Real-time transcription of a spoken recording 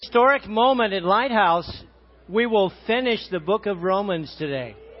historic moment at Lighthouse. We will finish the book of Romans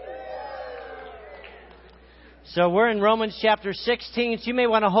today. So we're in Romans chapter 16. So you may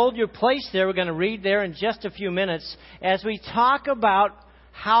want to hold your place there. We're going to read there in just a few minutes as we talk about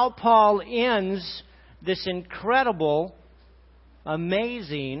how Paul ends this incredible,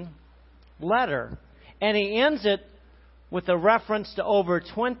 amazing letter. And he ends it with a reference to over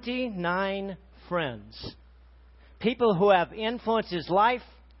 29 friends. People who have influenced his life,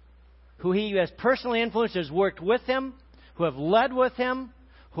 who he has personally influenced, has worked with him, who have led with him,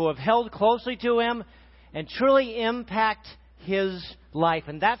 who have held closely to him, and truly impact his life.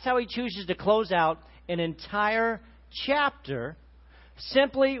 And that's how he chooses to close out an entire chapter,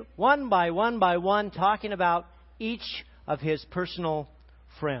 simply one by one, talking about each of his personal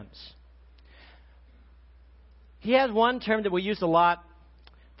friends. He has one term that we use a lot,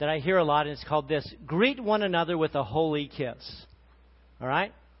 that I hear a lot, and it's called this: greet one another with a holy kiss. All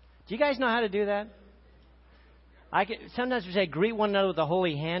right? Do you guys know how to do that? Sometimes we say greet one another with a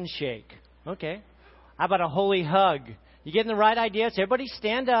holy handshake. Okay. How about a holy hug? You getting the right idea? So everybody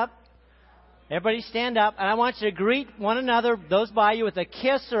stand up. Everybody stand up. And I want you to greet one another, those by you, with a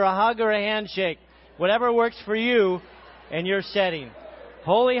kiss or a hug or a handshake. Whatever works for you in your setting.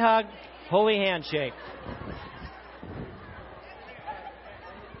 Holy hug, holy handshake.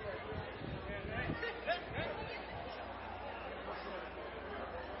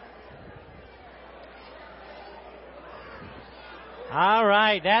 All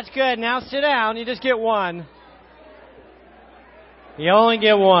right, that's good. Now sit down. You just get one. You only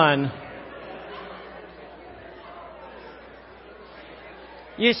get one.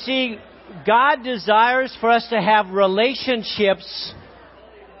 You see, God desires for us to have relationships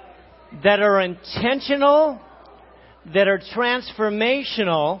that are intentional, that are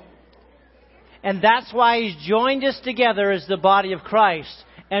transformational, and that's why He's joined us together as the body of Christ.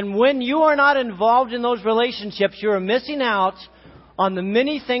 And when you are not involved in those relationships, you are missing out on the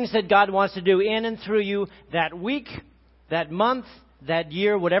many things that God wants to do in and through you that week, that month, that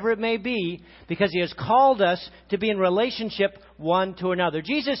year, whatever it may be, because He has called us to be in relationship one to another.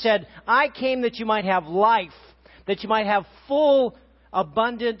 Jesus said, I came that you might have life, that you might have full,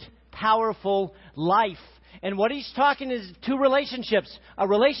 abundant, powerful life. And what He's talking is two relationships: a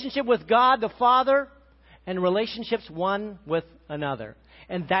relationship with God the Father and relationships one with another.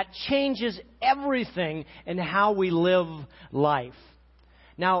 And that changes everything in how we live life.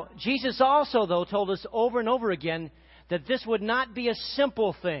 Now, Jesus also, though, told us over and over again that this would not be a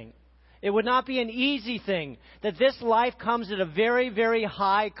simple thing. It would not be an easy thing. That this life comes at a very, very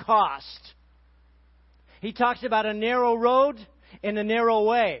high cost. He talks about a narrow road and a narrow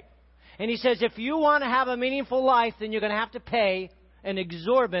way. And He says if you want to have a meaningful life, then you're going to have to pay an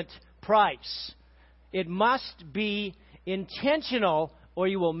exorbitant price. It must be intentional, or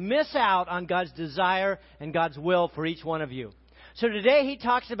you will miss out on God's desire and God's will for each one of you. So today he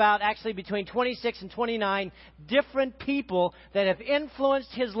talks about actually between 26 and 29 different people that have influenced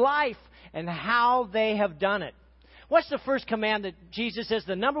his life and how they have done it. What's the first command that Jesus says?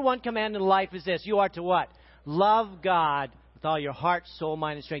 The number one command in life is this: you are to what? Love God with all your heart, soul,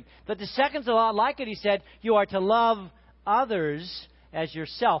 mind, and strength. But the second's a lot like it. He said, you are to love others as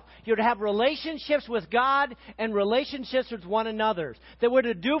yourself. You're to have relationships with God and relationships with one another. That we're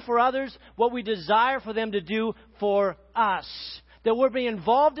to do for others what we desire for them to do for us. That we're being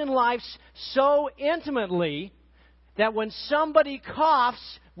involved in life so intimately that when somebody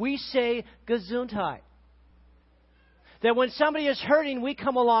coughs, we say Gesundheit. That when somebody is hurting, we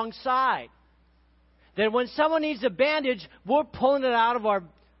come alongside. That when someone needs a bandage, we're pulling it out of our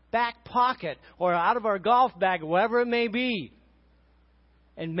back pocket or out of our golf bag, whatever it may be,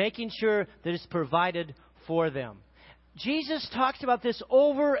 and making sure that it's provided for them. Jesus talks about this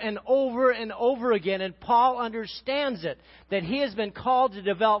over and over and over again, and Paul understands it, that he has been called to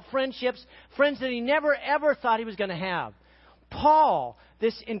develop friendships, friends that he never ever thought he was going to have. Paul,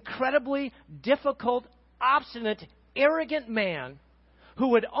 this incredibly difficult, obstinate, arrogant man who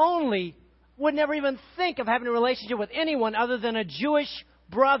would never even think of having a relationship with anyone other than a Jewish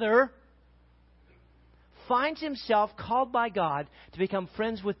brother, finds himself called by God to become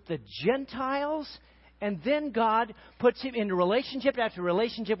friends with the Gentiles, and then God puts him in relationship after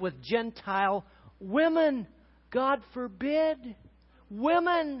relationship with Gentile women. God forbid.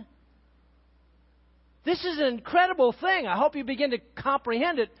 Women. This is an incredible thing. I hope you begin to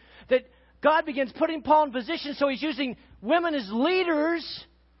comprehend it, that God begins putting Paul in position so he's using women as leaders,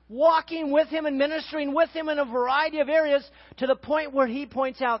 walking with him and ministering with him in a variety of areas, to the point where he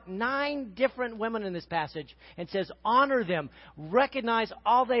points out 9 different women in this passage and says, honor them, recognize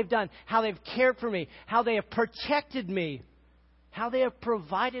all they've done, how they've cared for me, how they have protected me. how they have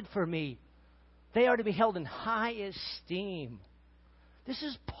provided for me. They are to be held in high esteem. This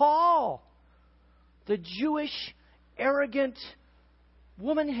is Paul, the Jewish, arrogant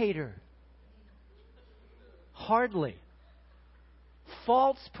woman hater. Hardly.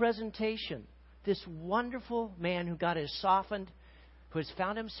 False presentation. This wonderful man who God has softened, who has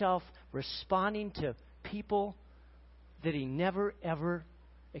found himself responding to people that he never, ever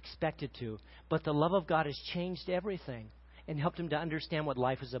expected to. But the love of God has changed everything and helped him to understand what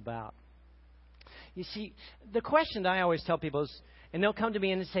life is about. You see, the question that I always tell people is, and they'll come to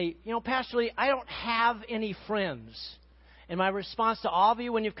me and say, Pastor Leigh, I don't have any friends. And my response to all of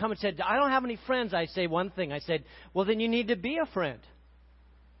you when you've come and said, I don't have any friends, I say one thing. I said, well, then you need to be a friend.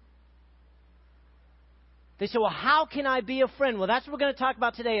 They say, well, how can I be a friend? Well, that's what we're going to talk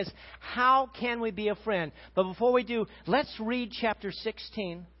about today is how can we be a friend? But before we do, let's read chapter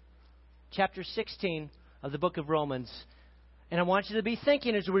 16 of the book of Romans. And I want you to be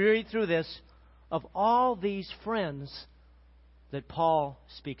thinking as we read through this of all these friends that Paul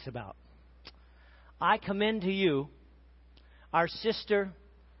speaks about. I commend to you our sister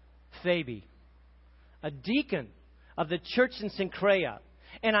Phoebe, a deacon of the church in Cenchrea.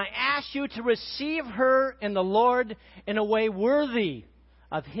 And I ask you to receive her in the Lord in a way worthy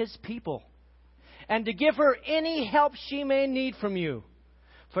of His people, and to give her any help she may need from you.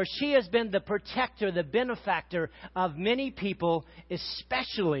 For she has been the protector, the benefactor of many people,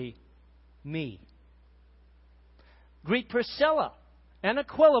 especially me. Greet Priscilla and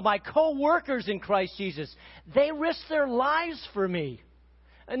Aquila, my co-workers in Christ Jesus. They risked their lives for me.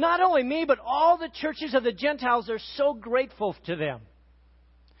 And not only me, but all the churches of the Gentiles are so grateful to them.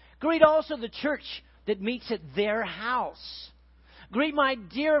 Greet also the church that meets at their house. Greet my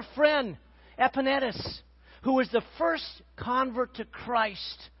dear friend Epanetus, who was the first convert to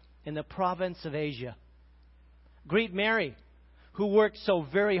Christ in the province of Asia. Greet Mary, who worked so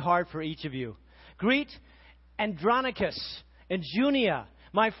very hard for each of you. Greet Andronicus and Junia,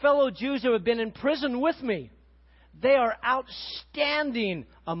 my fellow Jews who have been in prison with me. They are outstanding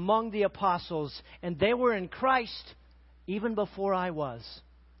among the apostles, and they were in Christ even before I was.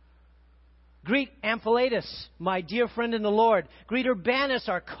 Greet Amphilus, my dear friend in the Lord. Greet Urbanus,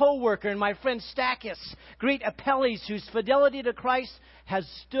 our co-worker, and my friend Stachys. Greet Apelles, whose fidelity to Christ has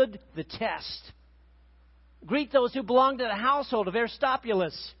stood the test. Greet those who belong to the household of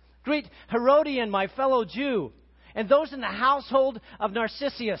Aristobulus. Greet Herodian, my fellow Jew, and those in the household of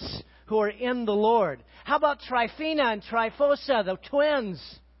Narcissus, who are in the Lord. How about Tryphena and Tryphosa, the twins?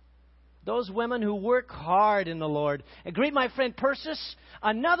 Those women who work hard in the Lord. And greet my friend Persis,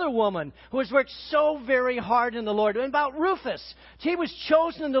 another woman who has worked so very hard in the Lord. And about Rufus, he was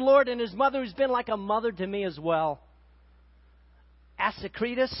chosen in the Lord, and his mother has been like a mother to me as well.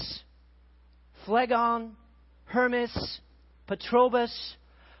 Asicretus, Phlegon, Hermes, Patrobas,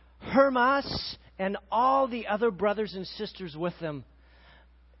 Hermas, and all the other brothers and sisters with them.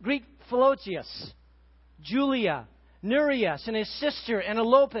 Greet Philologus, Julia, Nereus, and his sister,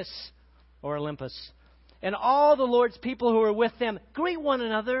 Antilochus, or Olympus, and all the Lord's people who are with them. Greet one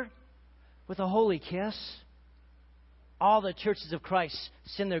another with a holy kiss. All the churches of Christ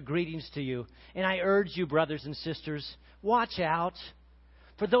send their greetings to you. And I urge you, brothers and sisters, watch out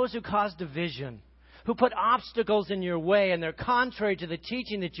for those who cause division, who put obstacles in your way, and they're contrary to the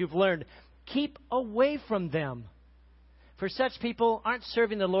teaching that you've learned. Keep away from them. For such people aren't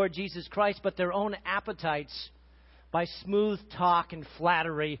serving the Lord Jesus Christ, but their own appetites by smooth talk and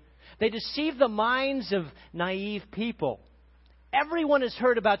flattery. They deceive the minds of naive people. Everyone has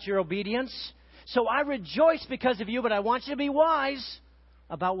heard about your obedience, so I rejoice because of you, but I want you to be wise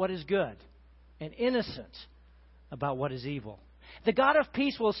about what is good and innocent about what is evil. The God of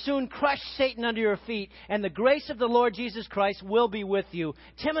peace will soon crush Satan under your feet, and the grace of the Lord Jesus Christ will be with you.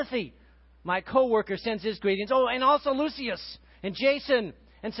 Timothy, my co-worker, sends his greetings. Oh, and also Lucius and Jason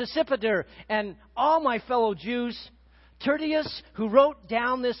and Sosipater and all my fellow Jews. Tertius, who wrote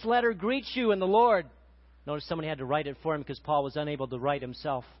down this letter, greets you in the Lord. Notice somebody had to write it for him because Paul was unable to write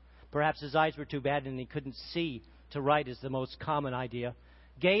himself. Perhaps his eyes were too bad and he couldn't see to write is the most common idea.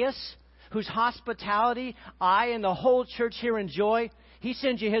 Gaius, whose hospitality I and the whole church here enjoy, he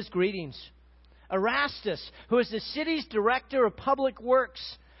sends you his greetings. Erastus, who is the city's director of public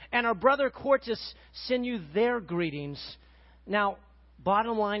works, and our brother Quartus send you their greetings. Now,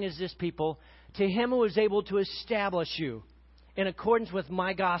 bottom line is this, people. To him who is able to establish you in accordance with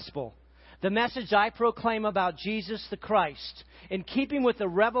my gospel, the message I proclaim about Jesus the Christ, in keeping with the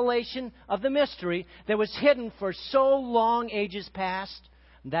revelation of the mystery that was hidden for so long ages past,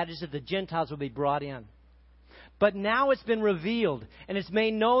 and that is that the Gentiles will be brought in. But now it's been revealed, and it's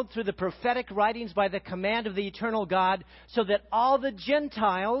made known through the prophetic writings by the command of the eternal God, so that all the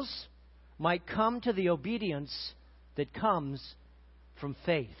Gentiles might come to the obedience that comes from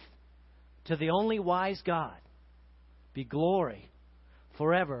faith. To the only wise God be glory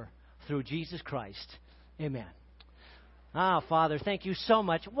forever through Jesus Christ. Amen. Father, thank you so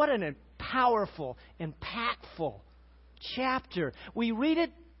much. What an powerful, impactful chapter. We read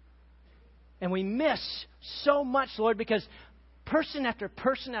it and we miss so much, Lord, because person after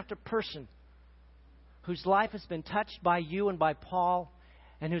person after person whose life has been touched by you and by Paul,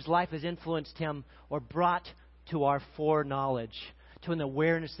 and whose life has influenced him or brought to our foreknowledge, to an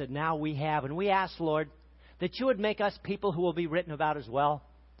awareness that now we have. And we ask, Lord, that you would make us people who will be written about as well,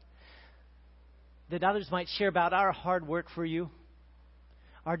 that others might share about our hard work for you,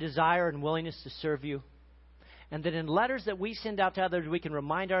 our desire and willingness to serve you, and that in letters that we send out to others, we can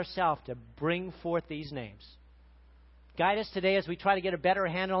remind ourselves to bring forth these names. Guide us today as we try to get a better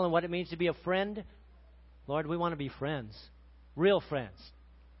handle on what it means to be a friend. Lord, we want to be friends, real friends.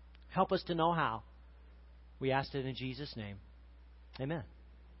 Help us to know how. We ask it in Jesus' name. Amen.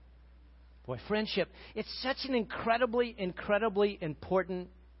 Boy, friendship, it's such an incredibly, incredibly important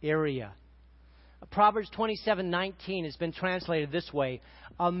area. Proverbs 27:19 has been translated this way: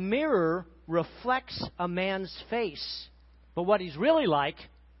 a mirror reflects a man's face, but what he's really like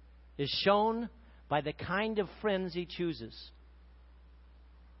is shown by the kind of friends he chooses.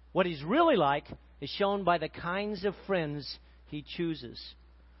 What he's really like is shown by the kinds of friends he chooses.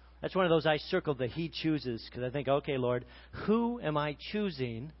 That's one of those I circled, the he chooses, because I think, okay, Lord, who am I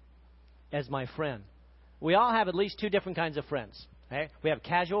choosing as my friend? We all have at least two different kinds of friends. Okay? We have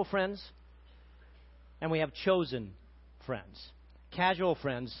casual friends, and we have chosen friends. Casual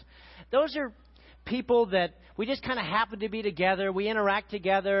friends, those are people that we just kind of happen to be together. We interact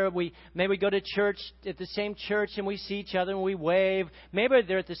together. We go to church, at the same church, and we see each other and we wave. Maybe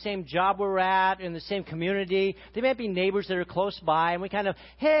they're at the same job we're at, in the same community. They might be neighbors that are close by, and we kind of,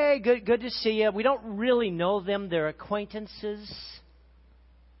 hey, good to see you. We don't really know them. They're acquaintances.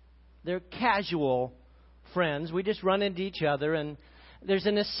 They're casual friends. We just run into each other, and there's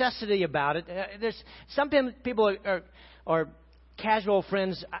a necessity about it. There's some people are casual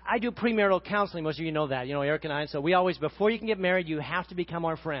friends. I do premarital counseling. Most of you know that. You know, Eric and I. So we always, before you can get married, you have to become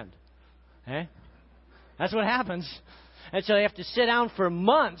our friend. Okay? That's what happens. And so you have to sit down for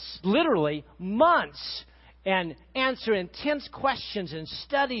months, literally months, and answer intense questions and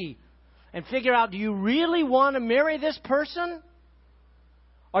study and figure out, do you really want to marry this person?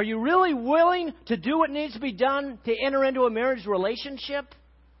 Are you really willing to do what needs to be done to enter into a marriage relationship?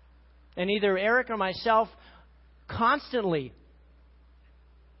 And either Eric or myself constantly,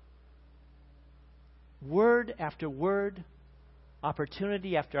 word after word,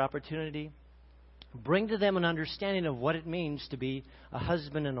 opportunity after opportunity, bring to them an understanding of what it means to be a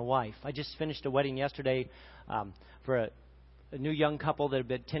husband and a wife. I just finished a wedding yesterday for a new young couple that had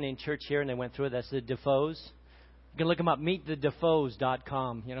been attending church here, and they went through it. That's the Defoes. You can look them up,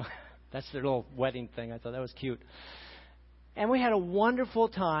 meetthedefoes.com. You know, that's their little wedding thing. I thought that was cute. And we had a wonderful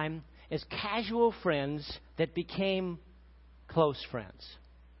time as casual friends that became close friends.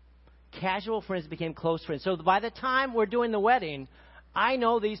 Casual friends became close friends. So by the time we're doing the wedding, I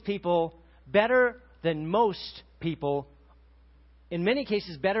know these people better than most people, in many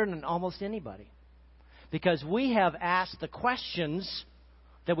cases better than almost anybody. Because we have asked the questions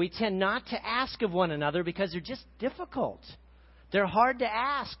that we tend not to ask of one another because they're just difficult. They're hard to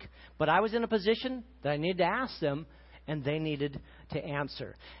ask. But I was in a position that I needed to ask them, and they needed to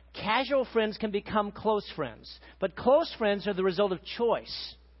answer. Casual friends can become close friends. But close friends are the result of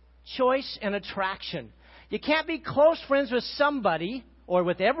choice. Choice and attraction. You can't be close friends with somebody or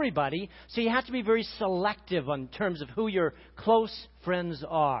with everybody, so you have to be very selective in terms of who your close friends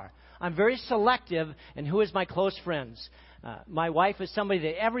are. I'm very selective in who is my close friends. My wife is somebody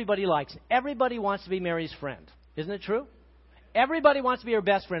that everybody likes. Everybody wants to be Mary's friend. Isn't it true? Everybody wants to be her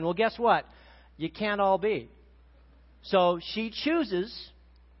best friend. Well, guess what? You can't all be. So she chooses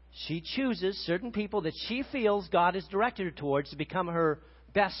certain people that she feels God has directed her towards to become her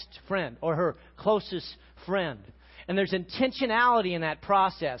best friend or her closest friend. And there's intentionality in that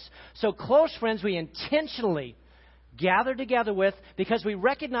process. So close friends we intentionally gather together with because we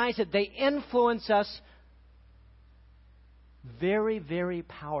recognize that they influence us very, very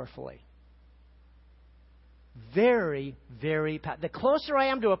powerfully. Very, very powerful. The closer I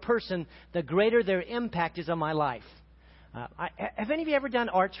am to a person, the greater their impact is on my life. Have any of you ever done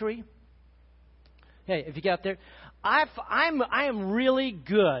archery? Hey, if you get out there, I am really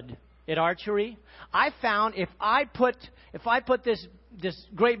good at archery. I found if I put this this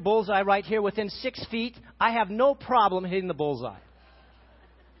great bullseye right here within 6 feet, I have no problem hitting the bullseye.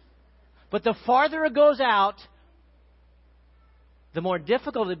 But the farther it goes out, the more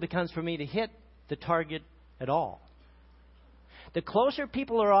difficult it becomes for me to hit the target at all. The closer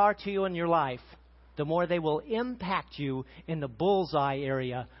people are to you in your life, the more they will impact you in the bullseye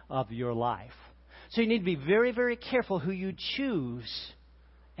area of your life. So you need to be very, very careful who you choose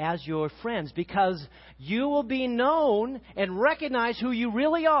as your friends, because you will be known and recognize who you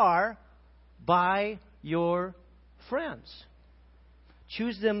really are by your friends.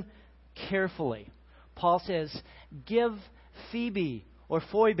 Choose them carefully. Paul says, give Phoebe or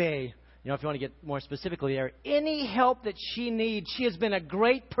Phoebe, if you want to get more specifically there, any help that she needs. She has been a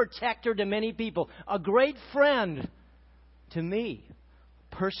great protector to many people, a great friend to me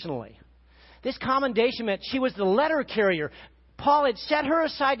personally. This commendation meant she was the letter carrier. Paul had set her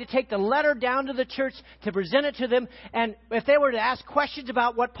aside to take the letter down to the church to present it to them. And if they were to ask questions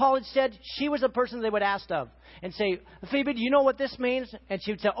about what Paul had said, she was the person they would ask of. And say, Phoebe, do you know what this means? And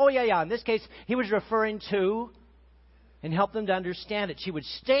she would say, oh, yeah. In this case, he was referring to, and help them to understand it. She would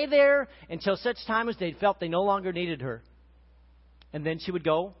stay there until such time as they felt they no longer needed her. And then she would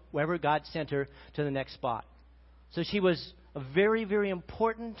go wherever God sent her to the next spot. So she was a very, very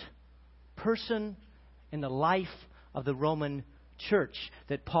important person in the life of the Roman church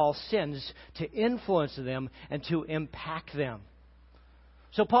that Paul sends to influence them and to impact them.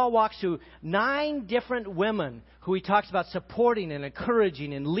 So Paul walks through 9 different women who he talks about supporting and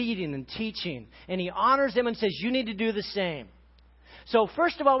encouraging and leading and teaching. And he honors them and says, you need to do the same. So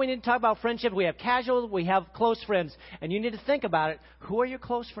first of all, we need to talk about friendship. We have casual, we have close friends. And you need to think about it. Who are your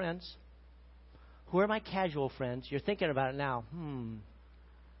close friends? Who are my casual friends? You're thinking about it now.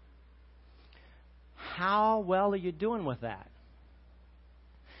 How well are you doing with that?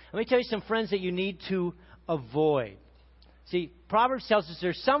 Let me tell you some friends that you need to avoid. See, Proverbs tells us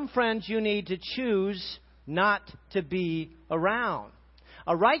there's some friends you need to choose not to be around.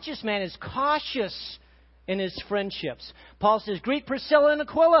 A righteous man is cautious in his friendships. Paul says, greet Priscilla and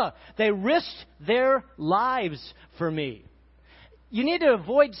Aquila. They risked their lives for me. You need to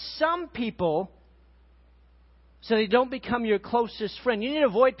avoid some people so they don't become your closest friend. You need to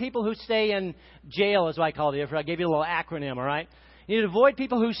avoid people who stay in jail, as I call it. I gave you a little acronym, all right? You need to avoid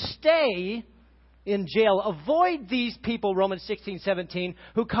people who stay in jail. Avoid these people, Romans 16:17,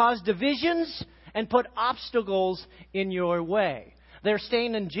 who cause divisions and put obstacles in your way. They're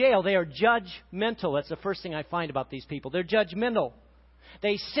staying in jail. They are judgmental. That's the first thing I find about these people. They're judgmental.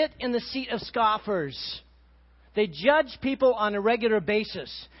 They sit in the seat of scoffers. They judge people on a regular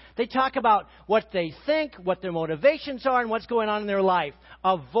basis. They talk about what they think, what their motivations are, and what's going on in their life.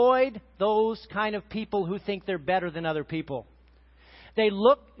 Avoid those kind of people who think they're better than other people. They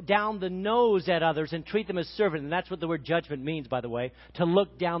look down the nose at others and treat them as servants. And that's what the word judgment means, by the way, to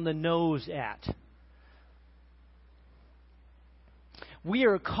look down the nose at. We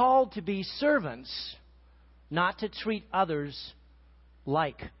are called to be servants, not to treat others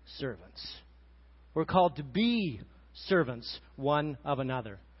like servants. We're called to be servants one of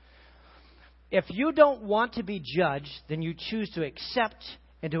another. If you don't want to be judged, then you choose to accept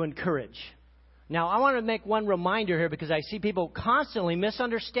and to encourage. Now, I want to make one reminder here because I see people constantly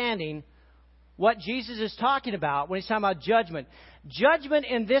misunderstanding what Jesus is talking about when he's talking about judgment. Judgment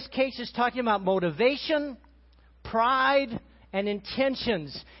in this case is talking about motivation, pride, and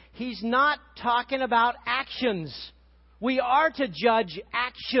intentions. He's not talking about actions. We are to judge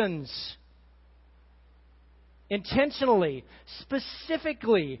actions. Intentionally,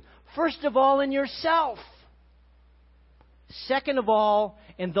 specifically, first of all in yourself. Second of all,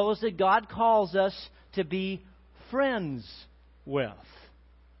 in those that God calls us to be friends with.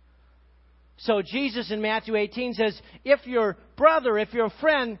 So Jesus in Matthew 18 says, if your brother, if your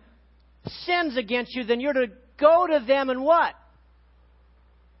friend sins against you, then you're to go to them and what?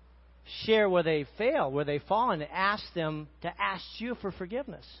 Share where they fail, where they fall, and ask them to ask you for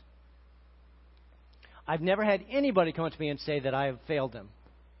forgiveness. I've never had anybody come up to me and say that I have failed them.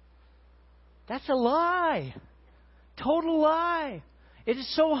 That's a lie. Total lie. It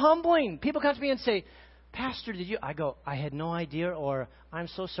is so humbling. People come to me and say, Pastor, did you? I go, I had no idea, or I'm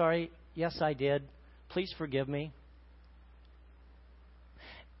so sorry. Yes, I did. Please forgive me.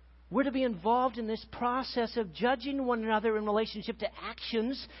 We're to be involved in this process of judging one another in relationship to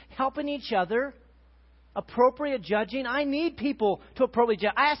actions, helping each other, appropriate judging. I need people to appropriately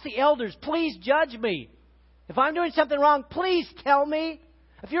judge. I ask the elders, please judge me. If I'm doing something wrong, please tell me.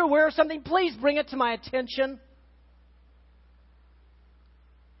 If you're aware of something, please bring it to my attention.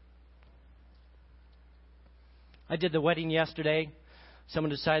 I did the wedding yesterday. someone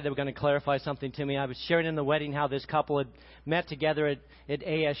decided they were going to clarify something to me. I was sharing in the wedding how this couple had met together at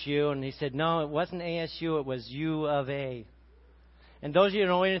ASU, and he said, no, it wasn't ASU, it was U of A. And those of you who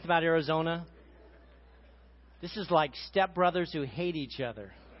know anything about Arizona, this is like stepbrothers who hate each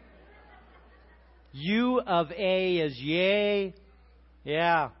other. U of A is yay,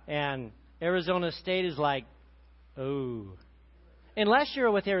 yeah, and Arizona State is like, oh. Unless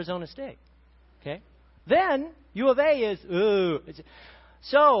you're with Arizona State, okay? Then U of A is, ooh.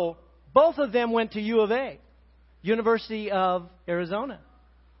 So both of them went to U of A, University of Arizona.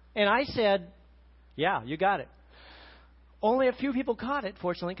 And I said, yeah, you got it. Only a few people caught it,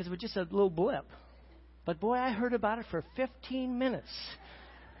 fortunately, because it was just a little blip. But boy, I heard about it for 15 minutes.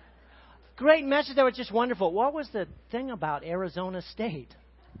 Great message. That was just wonderful. What was the thing about Arizona State?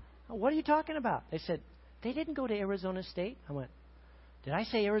 What are you talking about? They said, they didn't go to Arizona State. I went, did I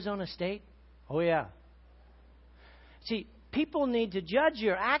say Arizona State? Oh, yeah. See, people need to judge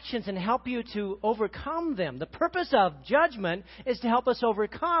your actions and help you to overcome them. The purpose of judgment is to help us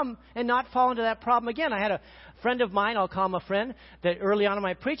overcome and not fall into that problem again. I had a friend of mine, I'll call him a friend, that early on in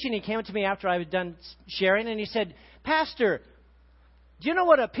my preaching, he came up to me after I was done sharing, and he said, Pastor, do you know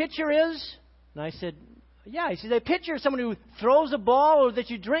what a pitcher is? And I said, yeah. He said, a pitcher is someone who throws a ball or that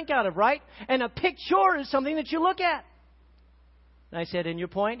you drink out of, right? And a picture is something that you look at. And I said, and your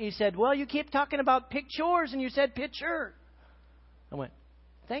point? He said, well, you keep talking about pictures, and you said pitcher. I went,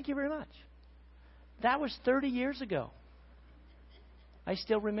 thank you very much. That was 30 years ago. I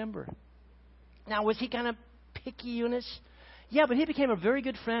still remember. Now, was he kind of picky, Eunice? Yeah, but he became a very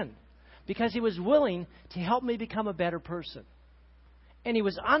good friend because he was willing to help me become a better person. And he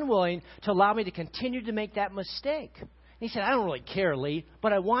was unwilling to allow me to continue to make that mistake. He said, I don't really care, Leigh,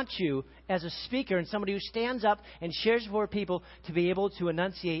 but I want you as a speaker and somebody who stands up and shares before people to be able to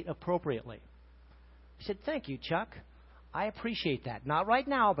enunciate appropriately. He said, thank you, Chuck. I appreciate that. Not right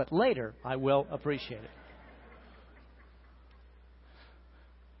now, but later I will appreciate it.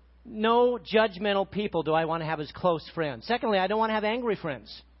 No judgmental people do I want to have as close friends. Secondly, I don't want to have angry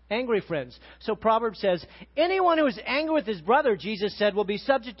friends. Angry friends. So Proverbs says, anyone who is angry with his brother, Jesus said, will be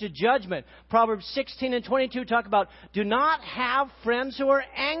subject to judgment. Proverbs 16 and 22 talk about, do not have friends who are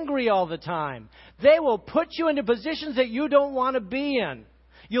angry all the time. They will put you into positions that you don't want to be in.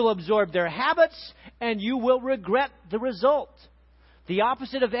 You'll absorb their habits, and you will regret the result. The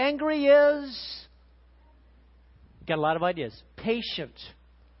opposite of angry is, got a lot of ideas, patient.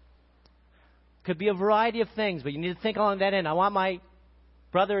 Could be a variety of things, but you need to think along that end. I want my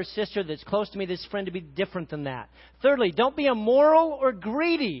brother or sister that's close to me, this friend, to be different than that. Thirdly, don't be immoral or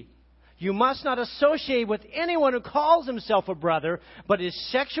greedy. You must not associate with anyone who calls himself a brother, but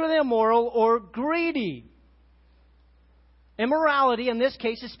is sexually immoral or greedy. Immorality, in this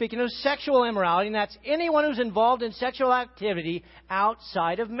case, is speaking of sexual immorality, and that's anyone who's involved in sexual activity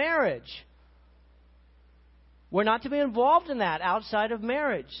outside of marriage. We're not to be involved in that outside of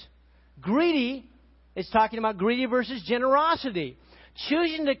marriage. Greedy is talking about greedy versus generosity.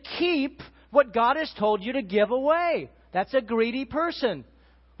 Choosing to keep what God has told you to give away. That's a greedy person.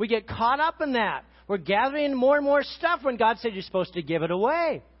 We get caught up in that. We're gathering more and more stuff when God said you're supposed to give it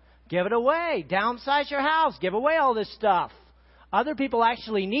away. Give it away. Downsize your house. Give away all this stuff. Other people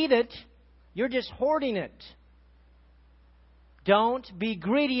actually need it. You're just hoarding it. Don't be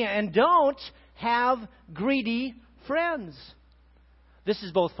greedy, and don't have greedy friends. This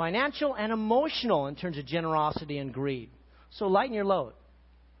is both financial and emotional in terms of generosity and greed. So lighten your load.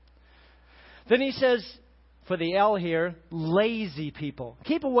 Then he says, for the L here, lazy people.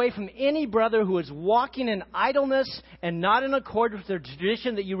 Keep away from any brother who is walking in idleness and not in accord with the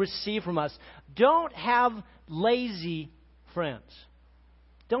tradition that you receive from us. Don't have lazy friends.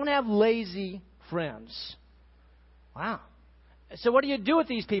 Don't have lazy friends. Wow. So what do you do with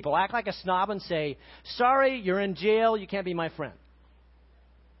these people? Act like a snob and say, sorry, you're in jail, you can't be my friend.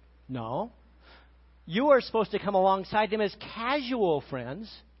 No. You are supposed to come alongside them as casual friends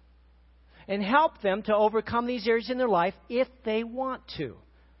and help them to overcome these areas in their life if they want to.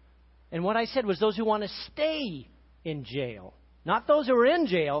 And what I said was those who want to stay in jail. Not those who are in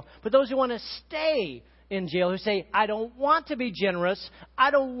jail, but those who want to stay in jail, who say, I don't want to be generous,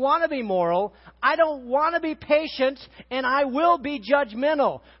 I don't want to be moral, I don't want to be patient, and I will be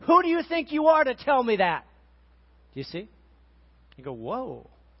judgmental. Who do you think you are to tell me that? Do you see? You go, whoa.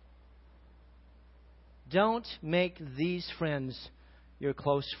 Don't make these friends your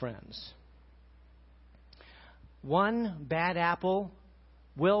close friends. One bad apple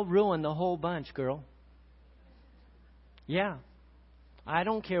will ruin the whole bunch, girl. Yeah. I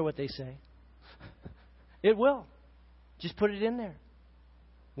don't care what they say. It will. Just put it in there.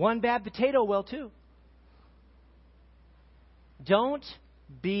 One bad potato will too. Don't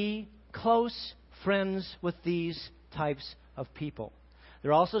be close friends with these types of people.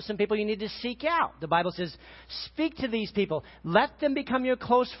 There are also some people you need to seek out. The Bible says, speak to these people. Let them become your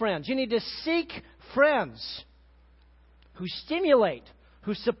close friends. You need to seek friends who stimulate,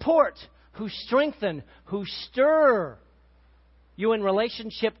 who support, who strengthen, who stir you in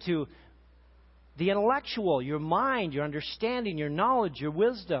relationship to the intellectual, your mind, your understanding, your knowledge, your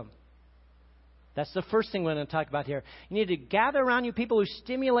wisdom. That's the first thing we're going to talk about here. You need to gather around you people who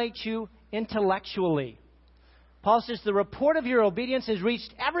stimulate you intellectually. Paul says, the report of your obedience has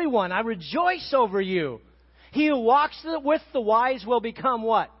reached everyone. I rejoice over you. He who walks with the wise will become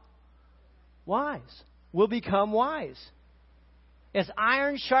what? Wise. Will become wise. As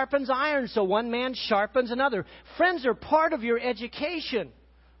iron sharpens iron, so one man sharpens another. Friends are part of your education.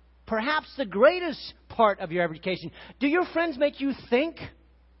 Perhaps the greatest part of your education. Do your friends make you think?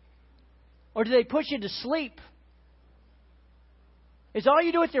 Or do they push you to sleep? Is all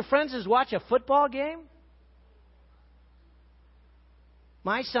you do with your friends is watch a football game?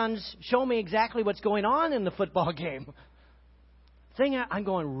 My sons show me exactly what's going on in the football game. I'm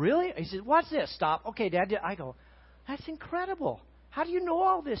going, really? He says, what's this? Stop. Okay, Dad. I go, that's incredible. How do you know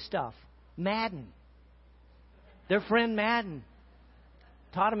all this stuff? Madden. Their friend Madden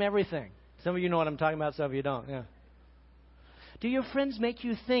taught him everything. Some of you know what I'm talking about, some of you don't. Yeah. Do your friends make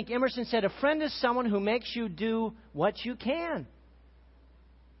you think? Emerson said, a friend is someone who makes you do what you can.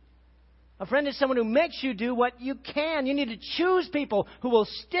 A friend is someone who makes you do what you can. You need to choose people who will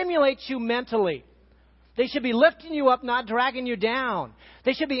stimulate you mentally. They should be lifting you up, not dragging you down.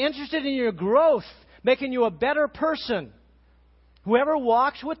 They should be interested in your growth, making you a better person. Whoever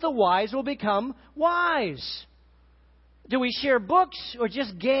walks with the wise will become wise. Do we share books or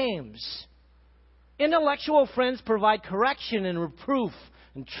just games? Intellectual friends provide correction and reproof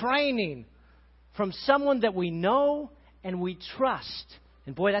and training from someone that we know and we trust.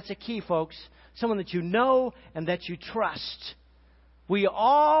 And boy, that's a key, folks. Someone that you know and that you trust. We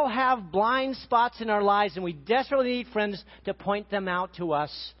all have blind spots in our lives, and we desperately need friends to point them out to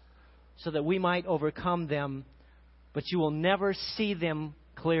us so that we might overcome them. But you will never see them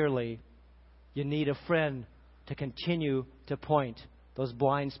clearly. You need a friend to continue to point those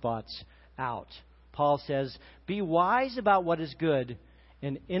blind spots out. Paul says, be wise about what is good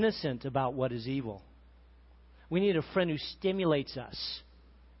and innocent about what is evil. We need a friend who stimulates us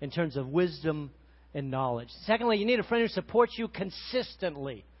in terms of wisdom and knowledge. Secondly, you need a friend who supports you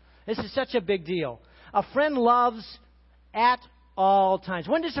consistently. This is such a big deal. A friend loves at all times.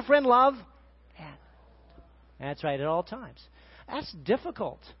 When does a friend love? That's right, at all times. That's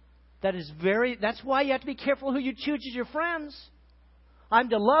difficult. That's why you have to be careful who you choose as your friends. I'm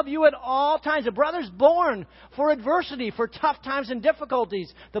to love you at all times. A brother's born for adversity, for tough times and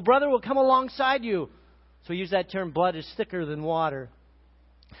difficulties. The brother will come alongside you. So we use that term, blood is thicker than water.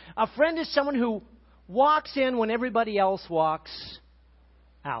 A friend is someone who walks in when everybody else walks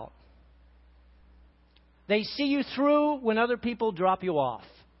out. They see you through when other people drop you off.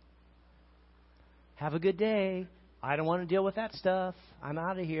 Have a good day. I don't want to deal with that stuff. I'm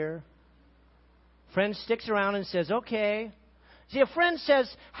out of here. Friend sticks around and says, okay. See, a friend says,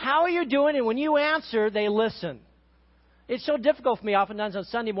 how are you doing? And when you answer, they listen. It's so difficult for me oftentimes on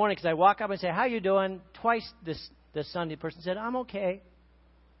Sunday morning because I walk up and say, how are you doing? Twice this Sunday, the person said, I'm okay.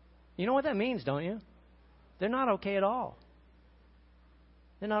 You know what that means, don't you? They're not okay at all.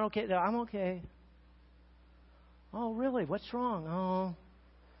 They're not okay. I'm okay. Oh, really? What's wrong? Oh,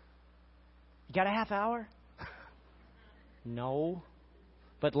 you got a half hour? No.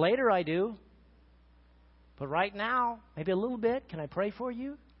 But later I do. But right now, maybe a little bit. Can I pray for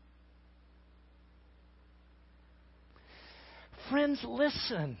you? Friends,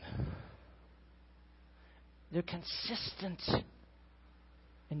 listen. They're consistent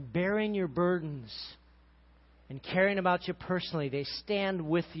in bearing your burdens and caring about you personally. They stand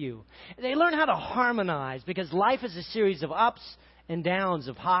with you. They learn how to harmonize because life is a series of ups and downs,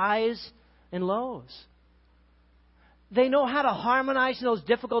 of highs and lows. They know how to harmonize in those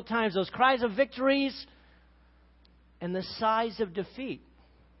difficult times, those cries of victories and the sighs of defeat.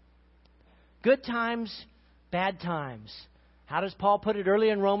 Good times, bad times. How does Paul put it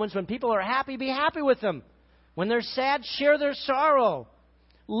earlier in Romans? When people are happy, be happy with them. When they're sad, share their sorrow.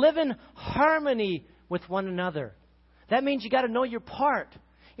 Live in harmony with one another. That means you got to know your part.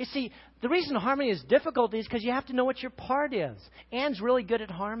 You see, the reason harmony is difficult is because you have to know what your part is. Anne's really good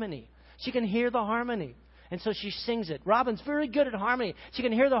at harmony. She can hear the harmony, and so she sings it. Robin's very good at harmony. She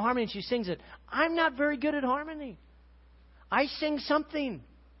can hear the harmony, and she sings it. I'm not very good at harmony. I sing something,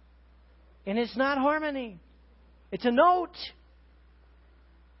 and it's not harmony. It's a note,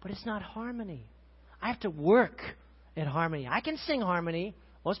 but it's not harmony. I have to work at harmony. I can sing harmony.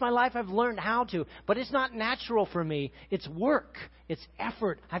 Most of my life I've learned how to, but it's not natural for me. It's work. It's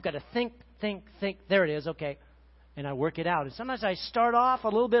effort. I've got to think. There it is. Okay. And I work it out. And sometimes I start off a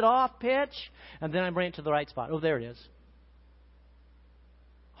little bit off pitch, and then I bring it to the right spot. Oh, there it is.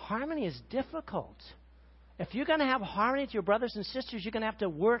 Harmony is difficult. If you're going to have harmony with your brothers and sisters, you're going to have to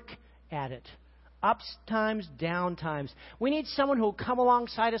work at it. Ups times, down times. We need someone who will come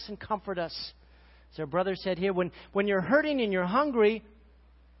alongside us and comfort us. As our brother said here, when you're hurting and you're hungry,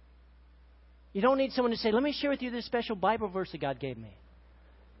 you don't need someone to say, let me share with you this special Bible verse that God gave me.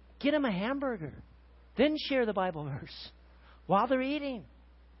 Get them a hamburger. Then share the Bible verse while they're eating.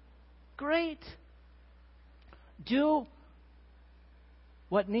 Great. Do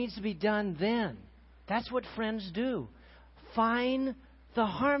what needs to be done then. That's what friends do. Find the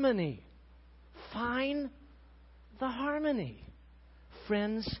harmony. Find the harmony.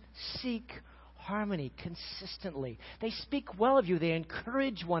 Friends seek harmony consistently. They speak well of you. They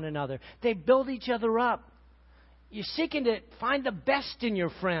encourage one another. They build each other up. You're seeking to find the best in your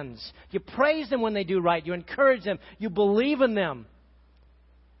friends. You praise them when they do right. You encourage them. You believe in them.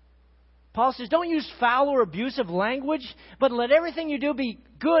 Paul says, don't use foul or abusive language, but let everything you do be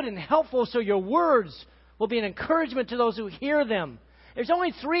good and helpful so your words will be an encouragement to those who hear them. There's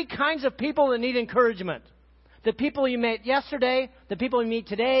only 3 kinds of people that need encouragement. The people you met yesterday, the people you meet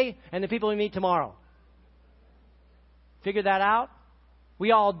today, and the people you meet tomorrow. Figure that out?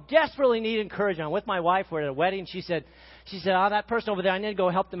 We all desperately need encouragement. With my wife, we're at a wedding. She said, oh, that person over there, I need to go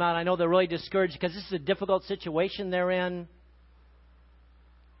help them out. I know they're really discouraged because this is a difficult situation they're in.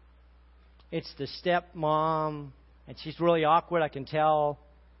 It's the stepmom, and she's really awkward, I can tell.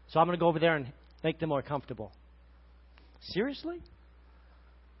 So I'm going to go over there and make them more comfortable. Seriously?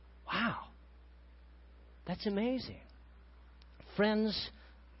 Wow. That's amazing. Friends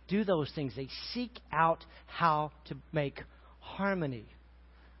do those things. They seek out how to make harmony.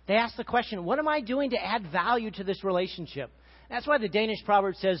 They ask the question, what am I doing to add value to this relationship? That's why the Danish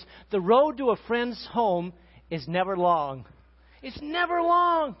proverb says, the road to a friend's home is never long. It's never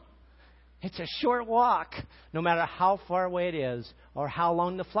long. It's a short walk, no matter how far away it is or how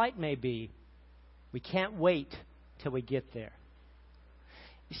long the flight may be. We can't wait till we get there.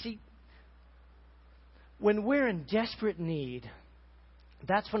 You see, when we're in desperate need,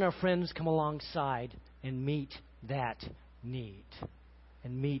 that's when our friends come alongside and meet that need.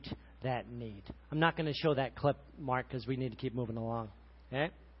 I'm not going to show that clip, Mark, because we need to keep moving along.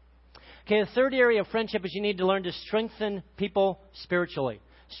 Okay, the third area of friendship is you need to learn to strengthen people spiritually.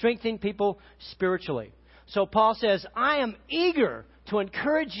 Strengthen people spiritually. So Paul says, I am eager to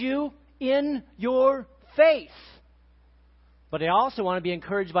encourage you in your faith. But I also want to be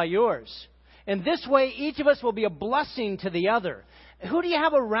encouraged by yours. In this way, each of us will be a blessing to the other. Who do you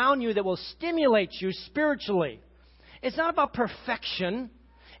have around you that will stimulate you spiritually? It's not about perfection.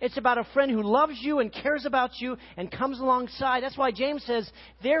 It's about a friend who loves you and cares about you and comes alongside. That's why James says,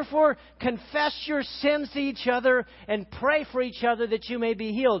 therefore, confess your sins to each other and pray for each other that you may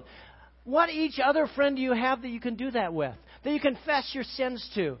be healed. What each other friend do you have that you can do that with? That you confess your sins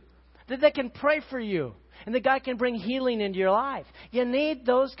to? That they can pray for you? And that God can bring healing into your life? You need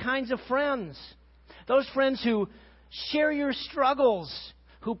those kinds of friends. Those friends who share your struggles,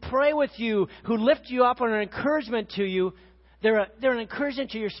 who pray with you, who lift you up and are an encouragement to you. They're an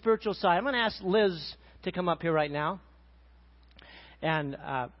encouragement to your spiritual side. I'm going to ask Liz to come up here right now. And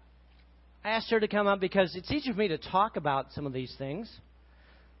I asked her to come up because it's easier for me to talk about some of these things.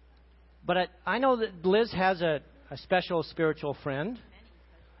 But I know that Liz has a special spiritual friend.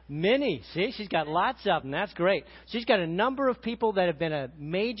 Many. See, she's got lots of them. That's great. She's got a number of people that have been a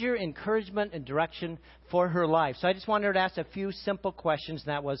major encouragement and direction for her life. So I just wanted her to ask a few simple questions.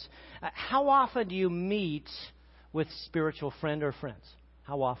 And that was, how often do you meet with spiritual friend or friends?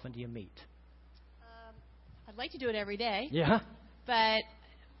 How often do you meet? I'd like to do it every day. Yeah. But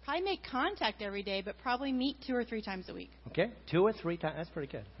probably make contact every day, but probably meet 2 or 3 times a week. Okay. 2 or 3 times. That's pretty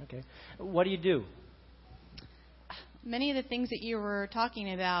good. Okay. What do you do? Many of the things that you were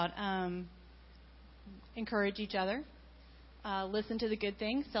talking about, encourage each other, listen to the good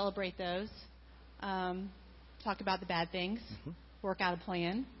things, celebrate those, talk about the bad things, work out a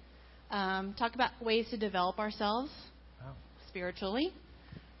plan, talk about ways to develop ourselves spiritually.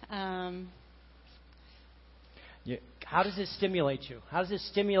 How does it stimulate you? How does it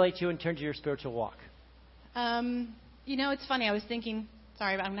stimulate you in terms of your spiritual walk? It's funny. I was thinking,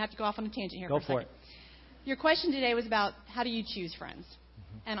 sorry, but I'm going to have to go off on a tangent here for a second. Go for it. Your question today was about how do you choose friends?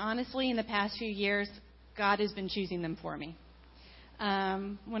 And honestly, in the past few years, God has been choosing them for me.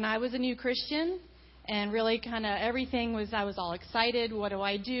 When I was a new Christian and really kind of everything was, I was all excited. What do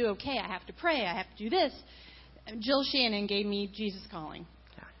I do? Okay, I have to pray. I have to do this. Jill Shannon gave me Jesus Calling.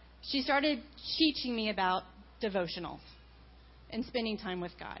 Yeah. She started teaching me about devotionals and spending time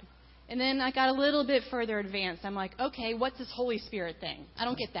with God. And then I got a little bit further advanced. I'm like, okay, what's this Holy Spirit thing? I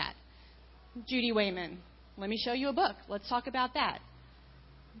don't get that. Judy Wayman, let me show you a book. Let's talk about that.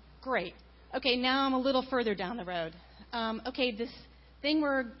 Great. Okay, now I'm a little further down the road. Okay, this thing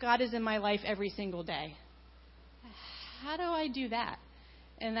where God is in my life every single day. How do I do that?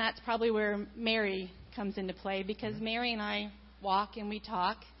 And that's probably where Mary comes into play, because Mary and I walk and we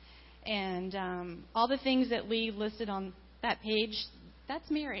talk. And all the things that Leigh listed on that page, that's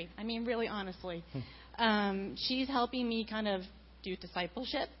Mary. I mean, really, honestly. She's helping me kind of do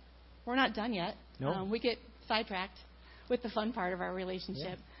discipleship. We're not done yet. No. We get sidetracked with the fun part of our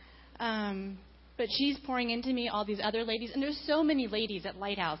relationship. Yeah. But she's pouring into me, all these other ladies. And there's so many ladies at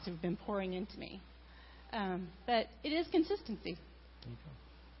Lighthouse who've been pouring into me. But it is consistency.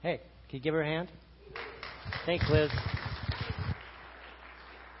 Hey, can you give her a hand? Thanks, Liz.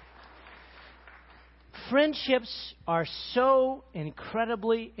 Friendships are so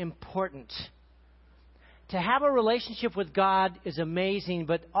incredibly important. To have a relationship with God is amazing,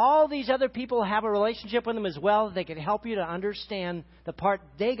 but all these other people have a relationship with Him as well. They can help you to understand the part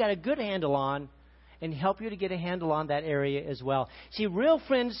they got a good handle on and help you to get a handle on that area as well. See, real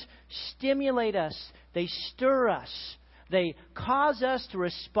friends stimulate us. They stir us. They cause us to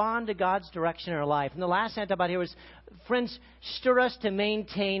respond to God's direction in our life. And the last thing I thought about here was friends stir us to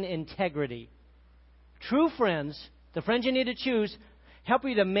maintain integrity. True friends, the friends you need to choose, help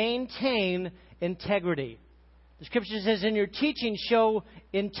you to maintain integrity. The Scripture says, in your teaching, show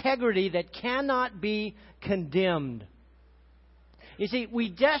integrity that cannot be condemned. You see, we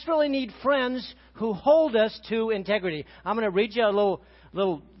desperately need friends who hold us to integrity. I'm going to read you a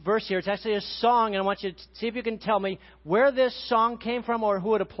little verse here. It's actually a song, and I want you to see if you can tell me where this song came from or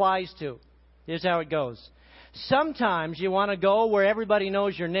who it applies to. Here's how it goes. Sometimes you want to go where everybody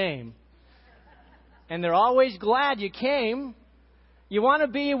knows your name, and they're always glad you came. You want to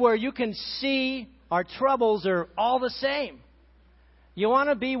be where you can see our troubles are all the same. You want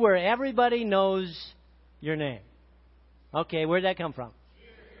to be where everybody knows your name. Okay, where'd that come from?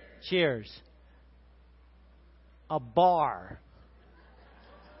 Cheers. A bar.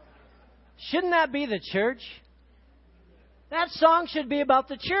 Shouldn't that be the church? That song should be about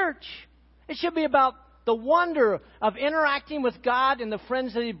the church. It should be about the wonder of interacting with God and the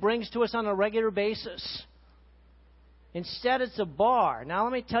friends that He brings to us on a regular basis. Instead, it's a bar. Now,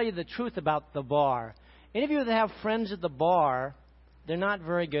 let me tell you the truth about the bar. Any of you that have friends at the bar, they're not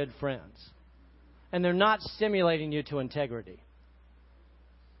very good friends. And they're not stimulating you to integrity.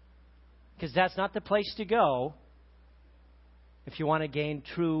 Because that's not the place to go if you want to gain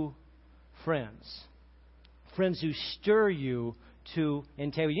true friends. Friends who stir you to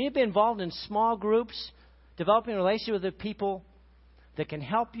integrity. You need to be involved in small groups, developing a relationship with the people that can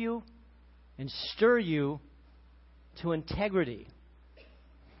help you and stir you to integrity.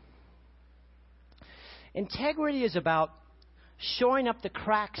 Integrity is about showing up the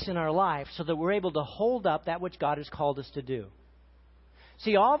cracks in our life so that we're able to hold up that which God has called us to do.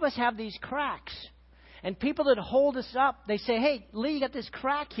 See, all of us have these cracks. And people that hold us up, they say, hey, Leigh, you got this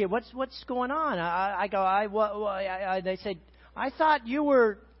crack here. What's going on? They say, I thought you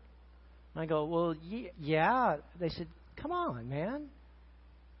were... I go, well, yeah. They said, come on, man.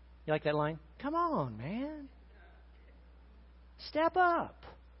 You like that line? Come on, man. Step up.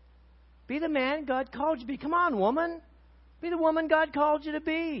 Be the man God called you to be. Come on, woman. Be the woman God called you to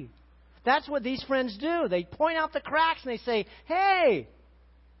be. That's what these friends do. They point out the cracks and they say, hey,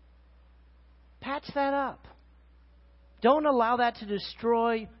 patch that up. Don't allow that to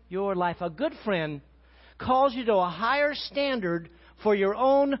destroy your life. A good friend calls you to a higher standard for your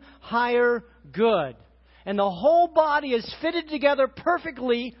own higher good. And the whole body is fitted together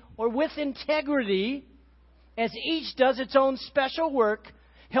perfectly or with integrity as each does its own special work,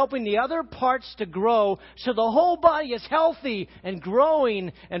 helping the other parts to grow so the whole body is healthy and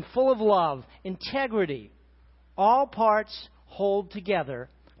growing and full of love. Integrity. All parts hold together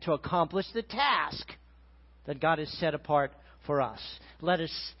to accomplish the task that God has set apart for us. Let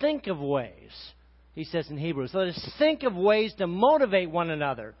us think of ways, he says in Hebrews, let us think of ways to motivate one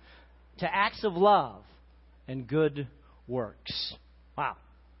another to acts of love and good works. Wow.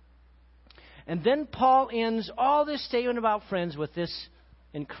 And then Paul ends all this statement about friends with this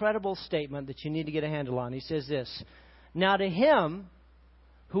incredible statement that you need to get a handle on. He says this, now to him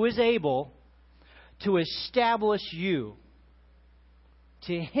who is able to establish you,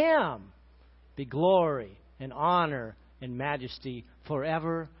 to him be glory and honor and majesty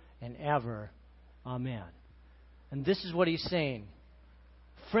forever and ever. Amen. And this is what he's saying.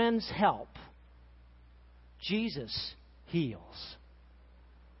 Friends help Jesus heals.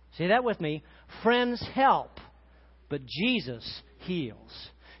 Say that with me. Friends help, but Jesus heals.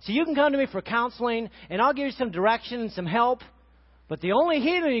 So you can come to me for counseling, and I'll give you some direction and some help. But the only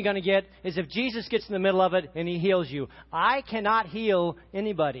healing you're going to get is if Jesus gets in the middle of it and He heals you. I cannot heal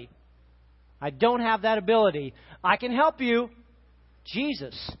anybody. I don't have that ability. I can help you.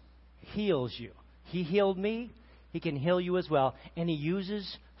 Jesus heals you. He healed me. He can heal you as well. And He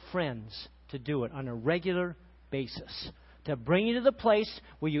uses friends to do it on a regular basis, to bring you to the place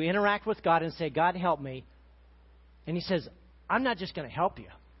where you interact with God and say, God, help me. And He says, I'm not just going to help you.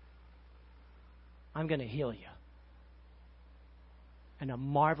 I'm going to heal you. And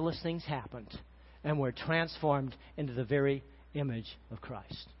marvelous things happened. And we're transformed into the very image of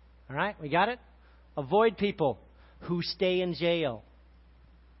Christ. All right? We got it? Avoid people who stay in jail.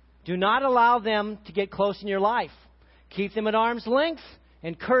 Do not allow them to get close in your life. Keep them at arm's length.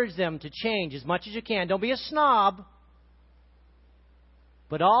 Encourage them to change as much as you can. Don't be a snob.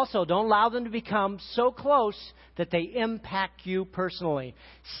 But also, don't allow them to become so close that they impact you personally.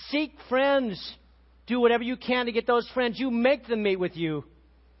 Seek friends. Do whatever you can to get those friends. You make them meet with you.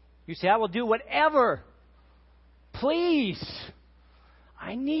 You say, I will do whatever. Please.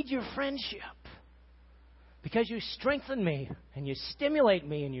 I need your friendship. Because you strengthen me, and you stimulate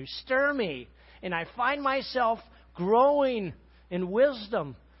me, and you stir me. And I find myself growing in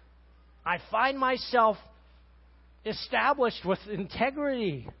wisdom. I find myself established with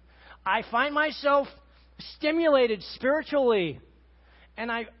integrity. I find myself stimulated spiritually.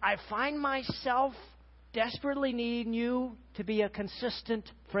 And I find myself desperately needing you to be a consistent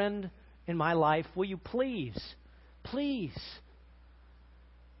friend in my life. Will you please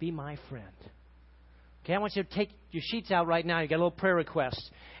be my friend? Okay, I want you to take your sheets out right now. You got a little prayer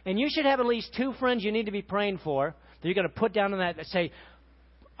request. And you should have at least 2 friends you need to be praying for that you're going to put down on that and say,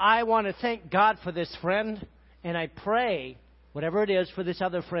 I want to thank God for this friend, and I pray, whatever it is, for this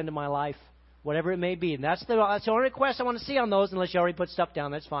other friend in my life, whatever it may be. And that's the only request I want to see on those, unless you already put stuff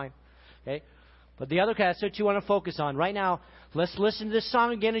down. That's fine. Okay? But the other that's what you want to focus on. Right now, let's listen to this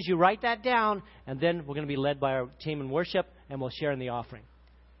song again as you write that down, and then we're going to be led by our team in worship, and we'll share in the offering.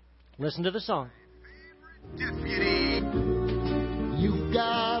 Listen to the song. Deputy, you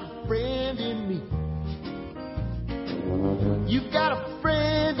got a friend in me. You got a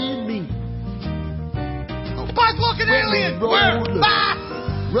friend in me. Bug-looking alien! Where?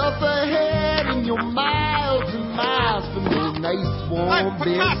 Rough ahead and you're miles and miles from your nice warm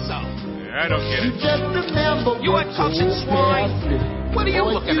bed. Picasso! I don't get You it. just remember You what a touching told swine? me. What are you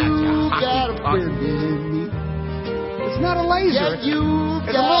looking at, you You hockey got a puck? friend in me. It's not a laser. Yeah, you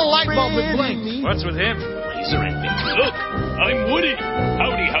It's a got little light bulb that friend blinks. in me. What's with him? Laser and things. Look, I'm Woody.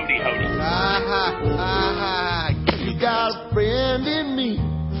 Howdy, howdy, howdy. You got a friend in me.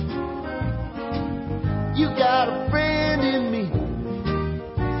 You got a friend in me.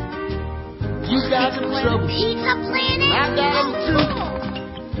 You got some trouble. Pizza Planet? I got them too.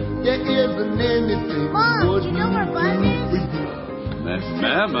 There isn't anything Mom, more you know where Buzz is?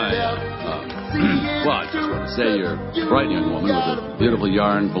 Ma'am, well, I just want to say you're a bright young woman with a beautiful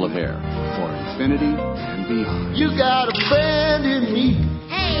yarn full of hair. For infinity and beyond. You got a friend in me.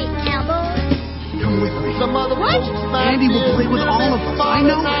 Hey, cowboy. Come with me. Some other What? folks might Andy will be play with a all little of bit us. I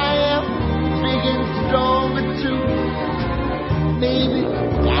know. smarter than I am. Big and stronger too. Maybe.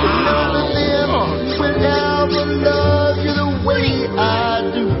 But none of them will ever love you the way I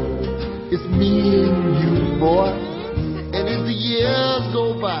do. It's me and you, boy. And as the years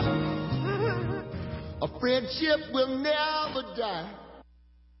go by, a friendship will never die.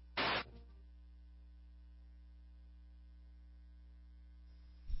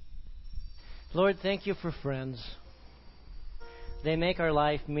 Lord, thank you for friends. They make our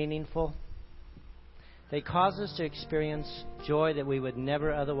life meaningful. They cause us to experience joy that we would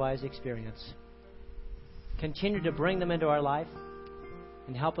never otherwise experience. Continue to bring them into our life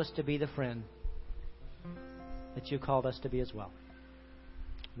and help us to be the friend that you called us to be as well.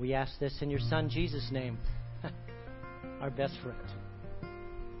 We ask this in your Son, Jesus' name, our best friend.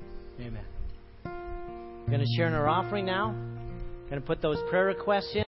 Amen. We're going to share in our offering now. Going to put those prayer requests in.